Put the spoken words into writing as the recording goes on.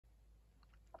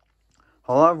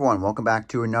Hello everyone, welcome back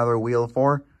to another Wheel of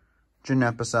Fortune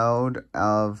episode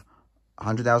of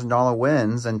 $100,000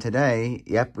 wins, and today,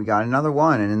 yep, we got another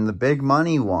one, and in the big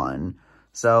money one.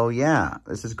 So yeah,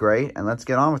 this is great, and let's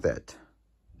get on with it.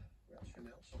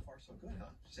 So far so good, huh?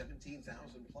 17,000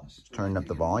 plus. Turned up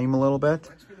the volume a little bit,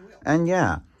 and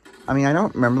yeah, I mean, I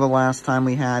don't remember the last time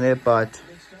we had it, but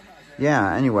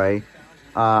yeah, anyway,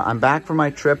 I'm back from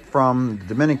my trip from the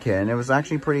Dominican. It was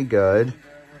actually pretty good.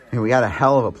 I mean, we had a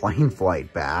hell of a plane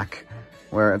flight back,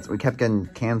 where we kept getting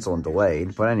canceled and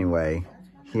delayed. But anyway,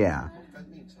 yeah.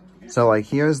 So like,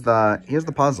 here's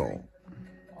the puzzle.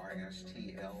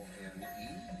 R-S-T-L-N-E.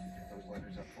 Those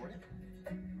letters up for you.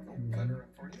 Letter up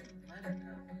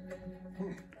for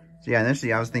you. So yeah,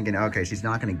 initially I was thinking, okay, she's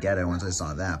not gonna get it once I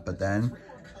saw that. But then,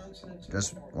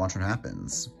 just watch what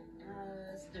happens.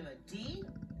 Let's do a D.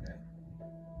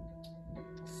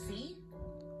 C.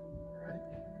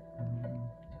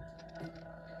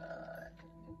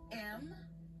 M.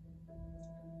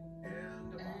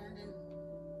 And And an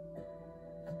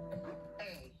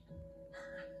A.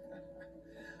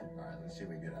 all right, let's see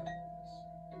what we get out of this.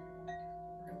 We're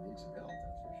gonna need some help,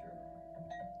 that's for sure.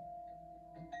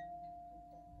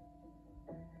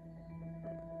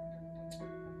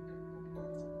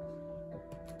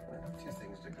 Two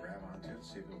things to grab onto.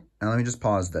 See if it'll... Now let me just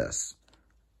pause this.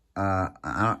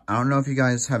 I don't know if you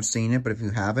guys have seen it, but if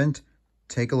you haven't,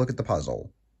 take a look at the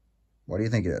puzzle. What do you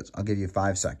think it is? I'll give you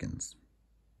 5 seconds.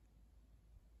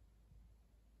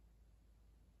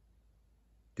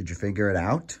 Did you figure it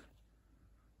out?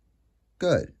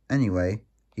 Good. Anyway,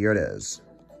 here it is.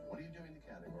 What are you doing in the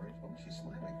categories? Oh, she's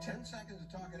smiling. 10 seconds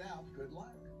to talk it out. Good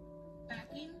luck.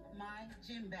 Packing my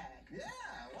gym bag. Yeah,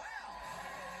 wow.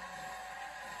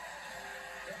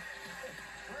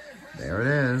 There it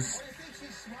is. What do you think?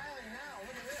 She's smiling now.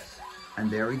 Look at this. And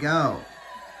there we go.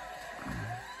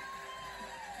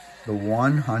 The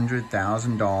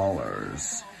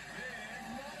 $100,000.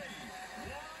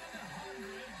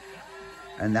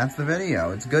 And that's the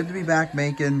video. It's good to be back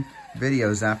making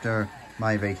videos after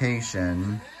my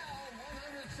vacation.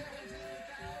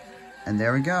 And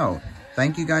there we go.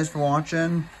 Thank you guys for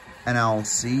watching, and I'll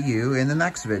see you in the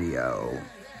next video.